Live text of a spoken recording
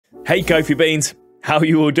Hey Ko-fi Beans, how are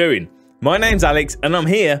you all doing? My name's Alex and I'm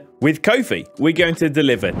here with Ko-fi. We're going to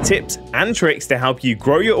deliver tips and tricks to help you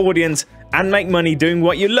grow your audience and make money doing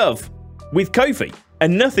what you love with Ko-fi.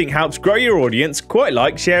 And nothing helps grow your audience quite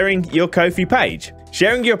like sharing your Ko-fi page.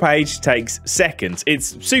 Sharing your page takes seconds,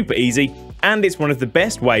 it's super easy, and it's one of the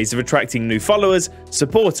best ways of attracting new followers,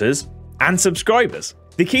 supporters, and subscribers.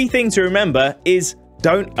 The key thing to remember is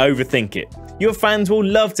don't overthink it. Your fans will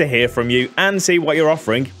love to hear from you and see what you're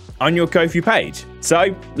offering on your Ko-fi page.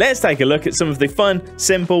 So let's take a look at some of the fun,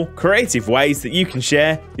 simple, creative ways that you can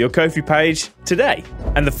share your Ko-fi page today.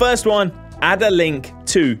 And the first one, add a link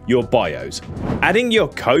to your bios. Adding your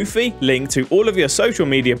Ko-fi link to all of your social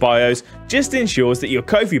media bios just ensures that your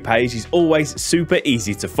Ko-fi page is always super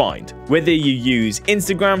easy to find. Whether you use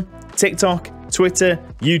Instagram, TikTok, Twitter,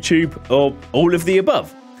 YouTube, or all of the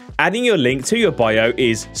above. Adding your link to your bio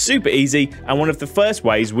is super easy and one of the first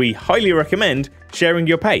ways we highly recommend sharing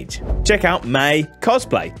your page. Check out May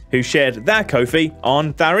Cosplay, who shared their Ko-fi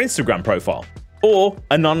on their Instagram profile. Or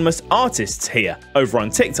anonymous artists here over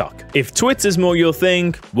on TikTok. If Twitter's more your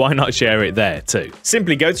thing, why not share it there too?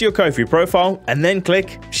 Simply go to your Ko-fi profile and then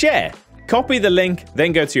click share. Copy the link,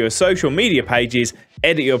 then go to your social media pages,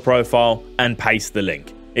 edit your profile, and paste the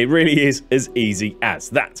link. It really is as easy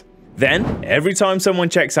as that. Then, every time someone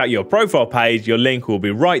checks out your profile page, your link will be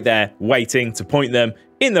right there waiting to point them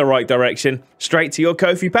in the right direction straight to your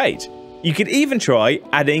Ko-fi page. You could even try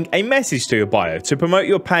adding a message to your bio to promote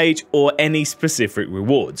your page or any specific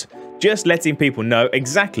rewards, just letting people know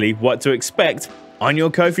exactly what to expect on your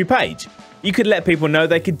Ko-fi page. You could let people know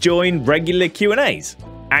they could join regular Q&As,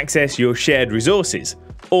 access your shared resources,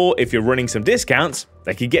 or if you're running some discounts,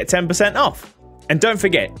 they could get 10% off. And don't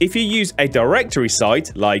forget, if you use a directory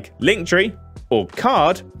site like Linktree or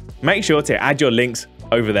Card, make sure to add your links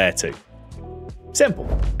over there too. Simple.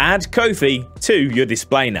 Add Ko-fi to your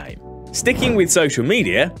display name. Sticking with social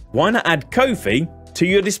media, why not add Ko-fi to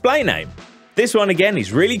your display name? This one again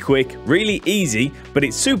is really quick, really easy, but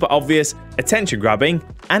it's super obvious, attention grabbing,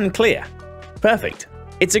 and clear. Perfect.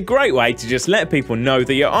 It's a great way to just let people know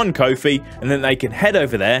that you're on Ko-fi and then they can head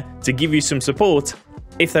over there to give you some support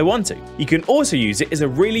if they want to. You can also use it as a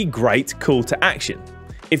really great call to action.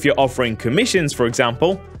 If you're offering commissions, for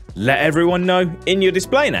example, let everyone know in your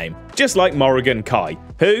display name, just like Morrigan Kai,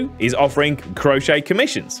 who is offering crochet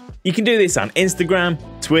commissions. You can do this on Instagram,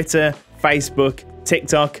 Twitter, Facebook,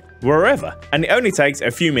 TikTok, wherever, and it only takes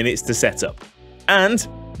a few minutes to set up. And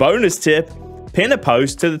bonus tip, pin a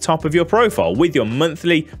post to the top of your profile with your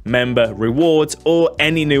monthly member rewards or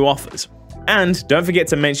any new offers. And don't forget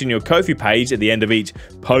to mention your Ko-fi page at the end of each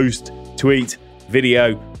post, tweet,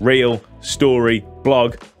 video, reel, story,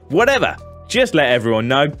 blog, whatever. Just let everyone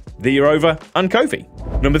know that you're over on Ko-fi.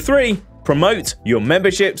 Number 3, promote your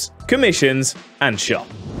memberships, commissions, and shop.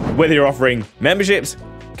 Whether you're offering memberships,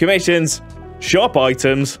 commissions, shop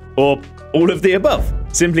items, or all of the above.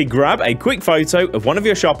 Simply grab a quick photo of one of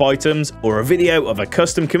your shop items or a video of a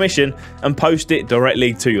custom commission and post it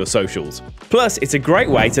directly to your socials. Plus, it's a great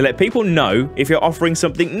way to let people know if you're offering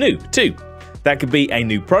something new too. That could be a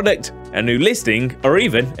new product, a new listing, or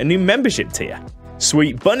even a new membership tier.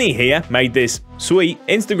 Sweet Bunny here made this sweet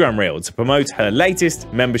Instagram reel to promote her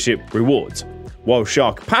latest membership rewards, while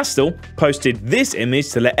Shark Pastel posted this image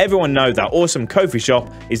to let everyone know that awesome Ko-fi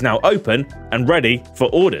shop is now open and ready for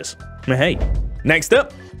orders. Hey. Next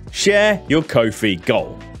up, share your Ko-fi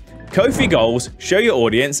goal. Ko-fi goals show your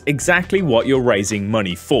audience exactly what you're raising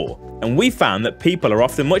money for, and we found that people are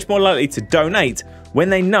often much more likely to donate when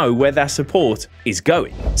they know where their support is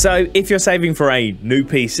going. So if you're saving for a new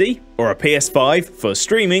PC or a PS5 for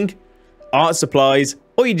streaming, art supplies,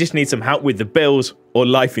 or you just need some help with the bills or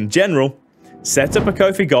life in general, set up a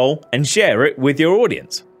Ko-fi goal and share it with your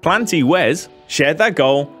audience. Planty Wes shared that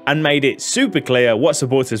goal and made it super clear what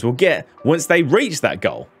supporters will get once they reach that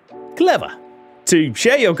goal. Clever. To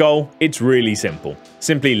share your goal, it's really simple.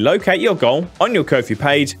 Simply locate your goal on your Ko-fi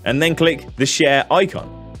page and then click the share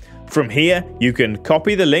icon. From here, you can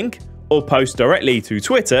copy the link or post directly to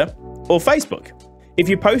Twitter or Facebook. If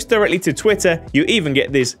you post directly to Twitter, you even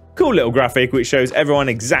get this cool little graphic which shows everyone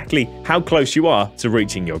exactly how close you are to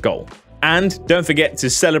reaching your goal. And don't forget to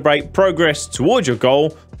celebrate progress towards your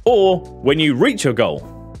goal or when you reach your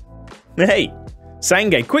goal. Hey,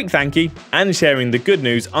 saying a quick thank you and sharing the good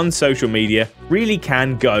news on social media really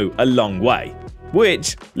can go a long way.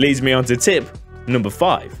 Which leads me on to tip number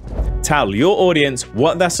 5. Tell your audience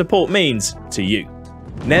what their support means to you.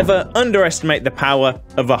 Never underestimate the power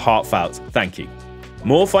of a heartfelt thank you.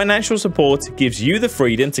 More financial support gives you the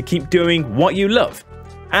freedom to keep doing what you love.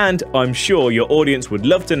 And I'm sure your audience would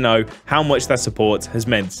love to know how much that support has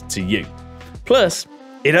meant to you. Plus,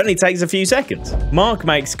 It only takes a few seconds. Mark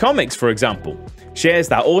Makes Comics, for example, shares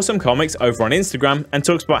their awesome comics over on Instagram and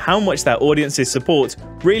talks about how much their audience's support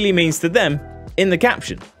really means to them in the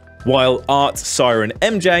caption. While Art Siren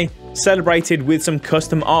MJ celebrated with some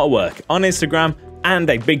custom artwork on Instagram and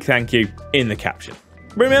a big thank you in the caption.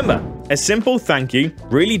 Remember, a simple thank you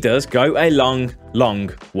really does go a long,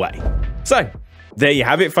 long way. So, there you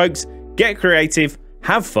have it, folks. Get creative,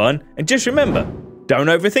 have fun, and just remember, don't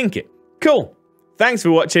overthink it. Cool. Thanks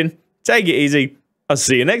for watching. Take it easy. I'll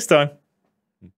see you next time.